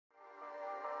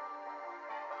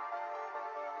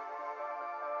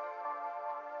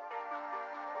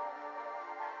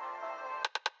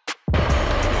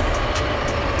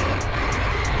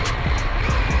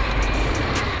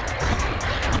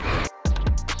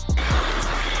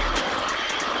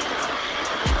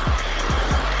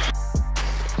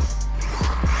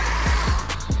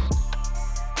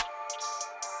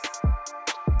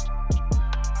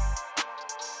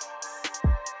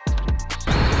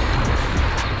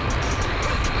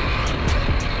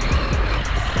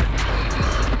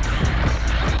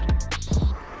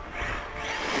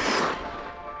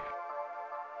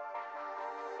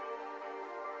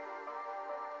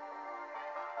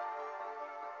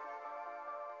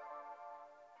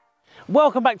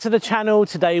Welcome back to the channel.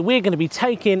 Today we're going to be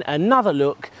taking another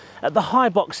look at the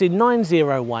Hiboxing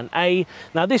 901A.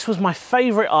 Now this was my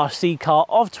favourite RC car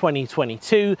of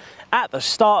 2022 at the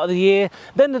start of the year.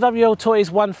 Then the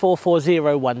WLTOYS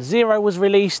 144010 was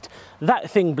released. That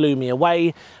thing blew me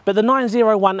away, but the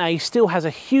 901A still has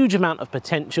a huge amount of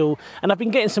potential, and I've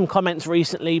been getting some comments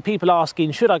recently, people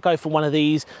asking should I go for one of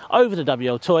these over the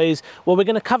WLTOYS. Well, we're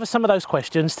going to cover some of those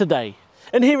questions today.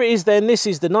 And here it is then. This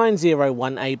is the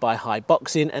 901A by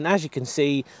Hiboxing, and as you can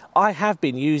see, I have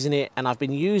been using it, and I've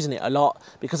been using it a lot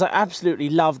because I absolutely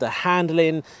love the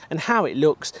handling and how it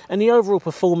looks, and the overall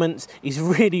performance is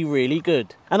really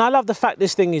good. And I love the fact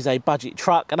this thing is a budget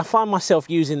truck, and I find myself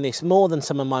using this more than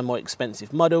some of my more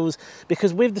expensive models,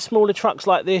 because with the smaller trucks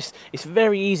like this, it's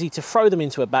very easy to throw them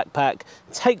into a backpack,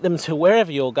 take them to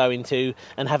wherever you're going to,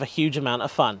 and have a huge amount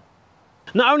of fun.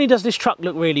 Not only does this truck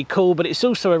look really cool, but it's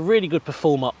also a really good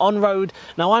performer on road.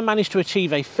 Now I managed to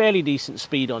achieve a fairly decent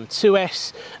speed on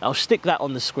 2S. I'll stick that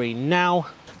on the screen now.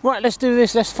 Right, let's do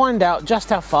this. Let's find out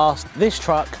just how fast this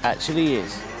truck actually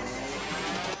is.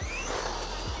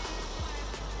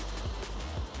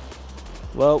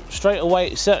 Well, straight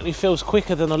away it certainly feels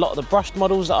quicker than a lot of the brushed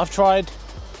models that I've tried.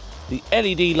 The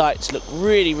LED lights look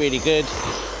really good.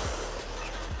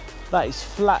 That is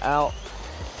flat out,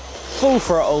 full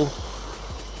throttle.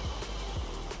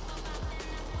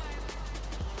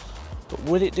 But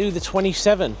would it do the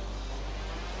 27?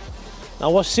 I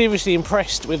was seriously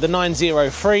impressed with the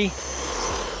 903.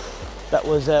 That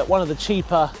was one of the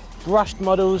cheaper brushed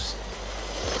models.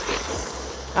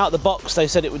 Out the box they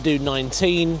said it would do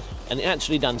 19, and it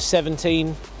actually done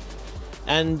 17.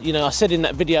 And you know, I said in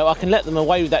that video I can let them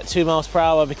away with that 2 miles per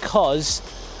hour because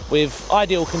with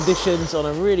ideal conditions on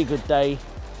a really good day,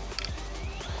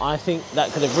 I think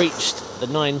that could have reached the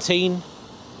 19.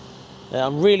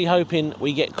 I'm really hoping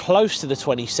we get close to the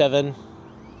 27.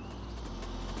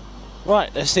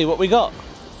 Right, let's see what we got.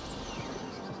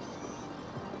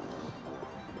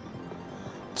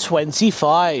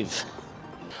 25.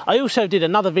 I also did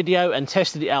another video and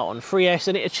tested it out on 3S,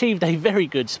 and it achieved a very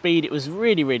good speed. It was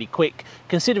really quick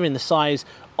considering the size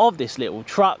of this little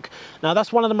truck. Now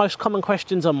that's one of the most common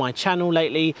questions on my channel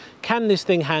lately. Can this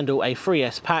thing handle a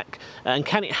 3S pack, and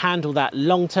can it handle that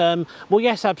long term? Well,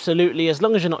 yes, absolutely. As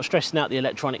long as you're not stressing out the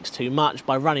electronics too much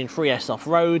by running 3S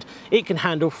off-road, it can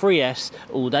handle 3S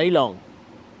all day long.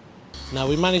 Now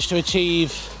we managed to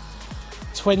achieve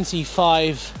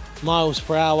 25 miles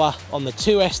per hour on the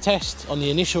 2S test on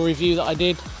the initial review that I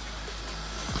did.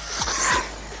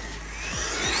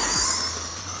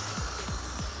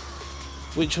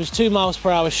 Which was 2 miles per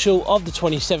hour short of the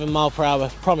 27 mile per hour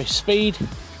promised speed.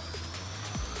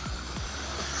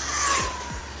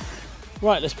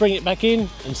 Right, let's bring it back in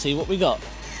and see what we got.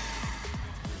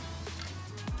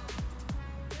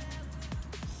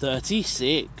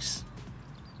 36.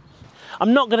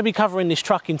 I'm not going to be covering this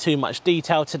truck in too much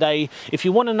detail today. If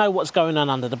you want to know what's going on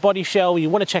under the body shell,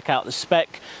 you want to check out the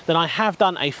spec, then I have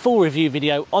done a full review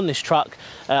video on this truck.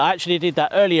 I actually did that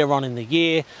earlier on in the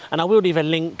year, and I will leave a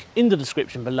link in the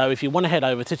description below if you want to head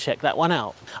over to check that one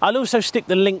out. I'll also stick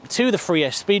the link to the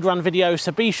 3S speedrun video,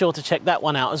 so be sure to check that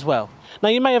one out as well. Now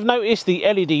you may have noticed the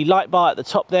LED light bar at the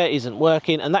top there isn't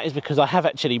working, and that is because I have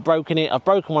actually broken it. I've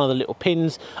broken one of the little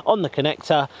pins on the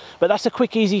connector, but that's a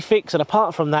quick easy fix, and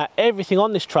apart from that everything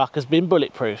on this truck has been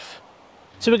bulletproof.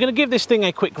 So we're going to give this thing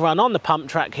a quick run on the pump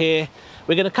track here.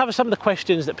 We're going to cover some of the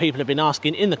questions that people have been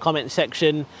asking in the comment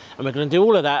section, and we're going to do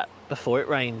all of that before it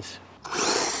rains.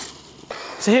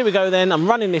 So here we go then. I'm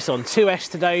running this on 2S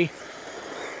today,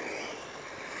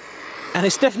 and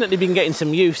it's definitely been getting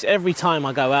some use every time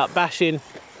I go out bashing.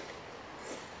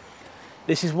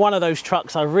 This is one of those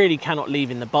trucks I really cannot leave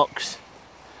in the box,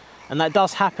 and that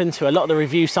does happen to a lot of the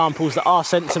review samples that are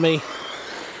sent to me.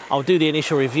 I'll do the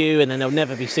initial review and then they'll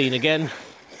never be seen again.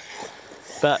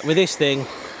 But with this thing,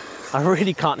 I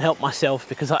really can't help myself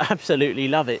because I absolutely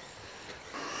love it.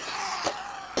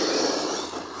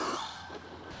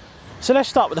 So let's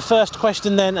start with the first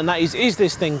question then, and that is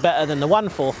this thing better than the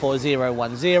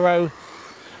 144010?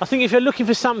 I think if you're looking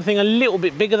for something a little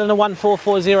bit bigger than the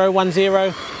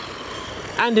 144010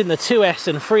 and in the 2S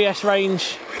and 3S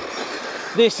range,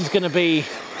 this is going to be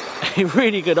a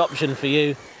really good option for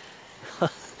you.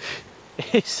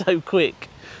 It's so quick.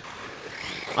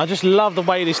 I just love the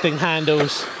way this thing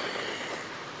handles,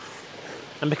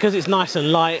 and because it's nice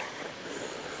and light,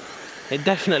 it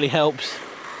definitely helps.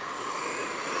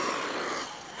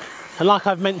 And like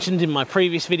I've mentioned in my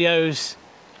previous videos,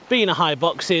 being a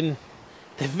Hiboxing,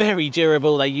 they're very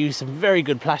durable. They use some very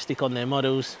good plastic on their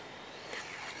models.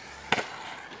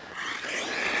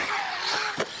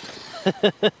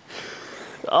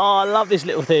 Oh, I love this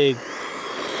little thing.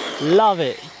 Love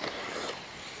it.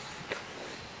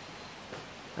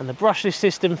 And the brushless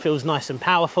system feels nice and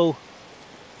powerful.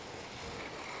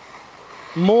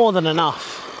 More than enough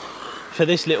for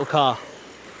this little car.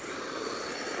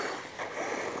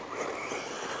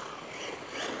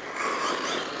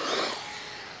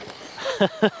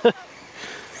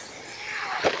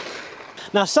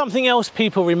 Now, something else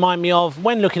people remind me of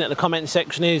when looking at the comment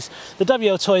section is the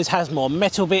WLTOYS has more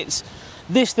metal bits.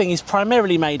 This thing is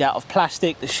primarily made out of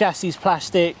plastic, the chassis is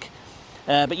plastic,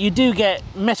 but you do get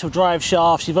metal drive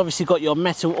shafts. You've obviously got your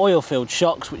metal oil-filled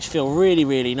shocks, which feel really,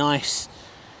 really nice.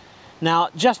 Now,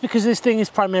 just because this thing is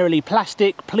primarily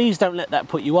plastic, please don't let that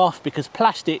put you off, because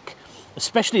plastic,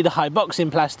 especially the high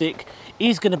boxing plastic,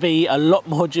 is going to be a lot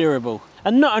more durable.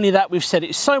 And not only that, we've said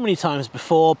it so many times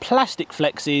before, plastic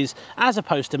flexes as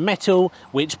opposed to metal,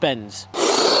 which bends.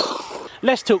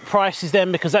 Let's talk prices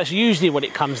then, because that's usually what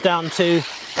it comes down to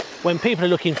when people are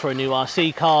looking for a new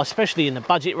RC car, especially in the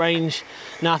budget range.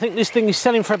 Now, I think this thing is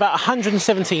selling for about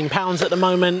 £117 at the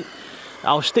moment.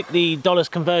 I'll stick the dollars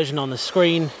conversion on the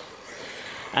screen.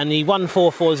 And the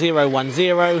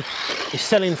 144010 is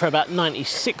selling for about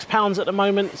 £96 at the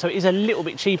moment, so it is a little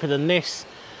bit cheaper than this.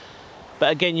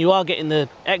 But again, you are getting the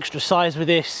extra size with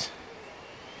this.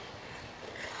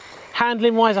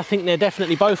 Handling wise, I think they're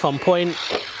definitely both on point.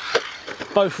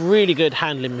 Both really good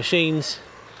handling machines.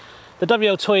 The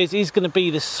WLTOYS is going to be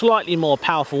the slightly more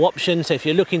powerful option, so if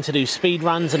you're looking to do speed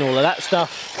runs and all of that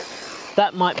stuff,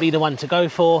 that might be the one to go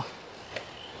for.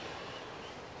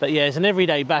 But yeah, it's an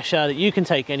everyday basher that you can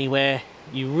take anywhere.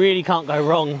 You really can't go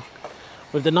wrong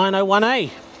with the 901A.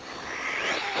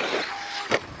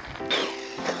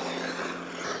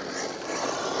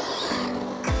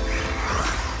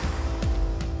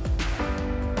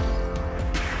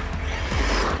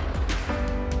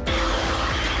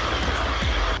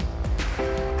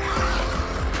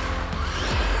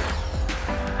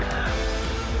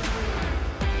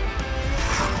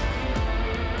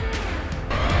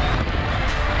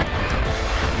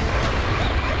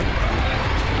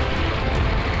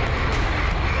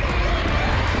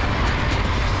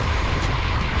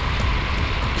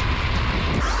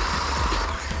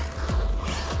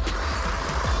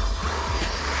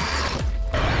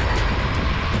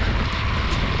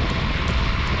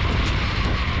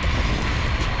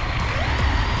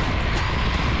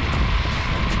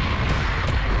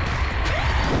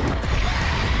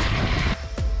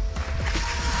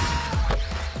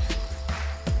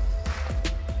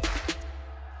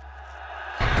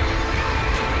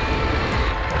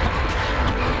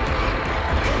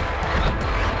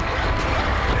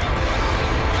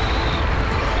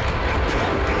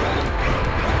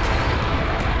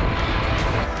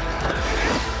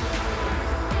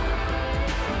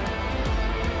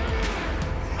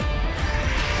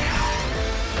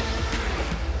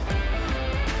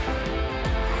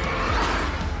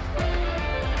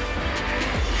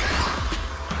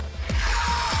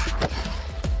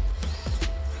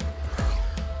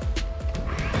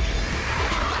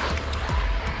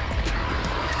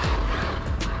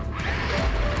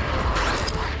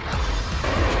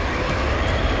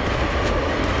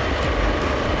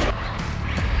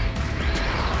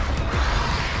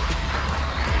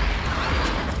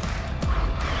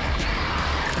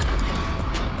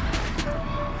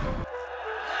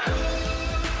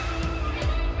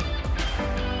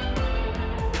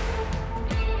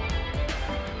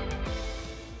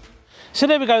 So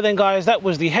there we go then, guys, that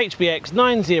was the HBX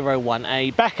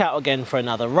 901A back out again for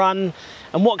another run.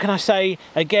 And what can I say?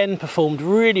 Again, performed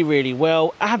really, really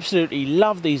well. Absolutely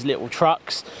love these little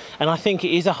trucks. And I think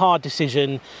it is a hard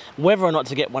decision whether or not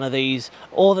to get one of these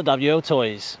or the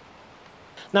WLTOYS.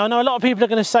 Now, I know a lot of people are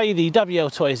going to say the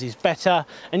WLTOYS is better,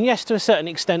 and yes, to a certain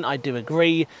extent I do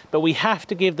agree, but we have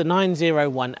to give the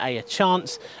 901A a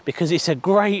chance because it's a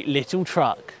great little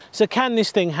truck. So can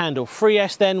this thing handle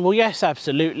 3S then? Well, yes,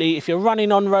 absolutely. If you're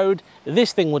running on road,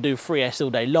 this thing will do 3S all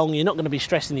day long. You're not going to be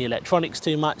stressing the electronics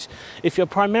too much. If you're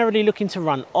primarily looking to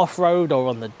run off-road or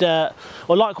on the dirt,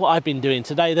 or like what I've been doing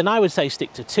today, then I would say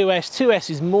stick to 2S. 2S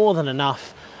is more than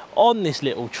enough on this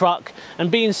little truck,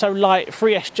 and being so light,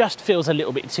 3S just feels a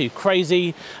little bit too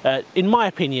crazy, in my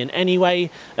opinion anyway.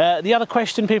 The other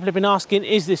question people have been asking,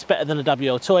 is this better than a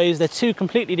WLTOYS? They're two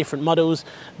completely different models.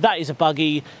 That is a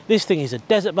buggy, this thing is a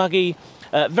Desert Buggy.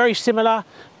 Very similar,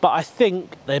 but I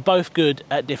think they're both good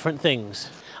at different things.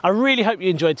 I really hope you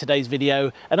enjoyed today's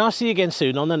video, and I'll see you again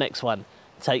soon on the next one.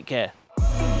 Take care.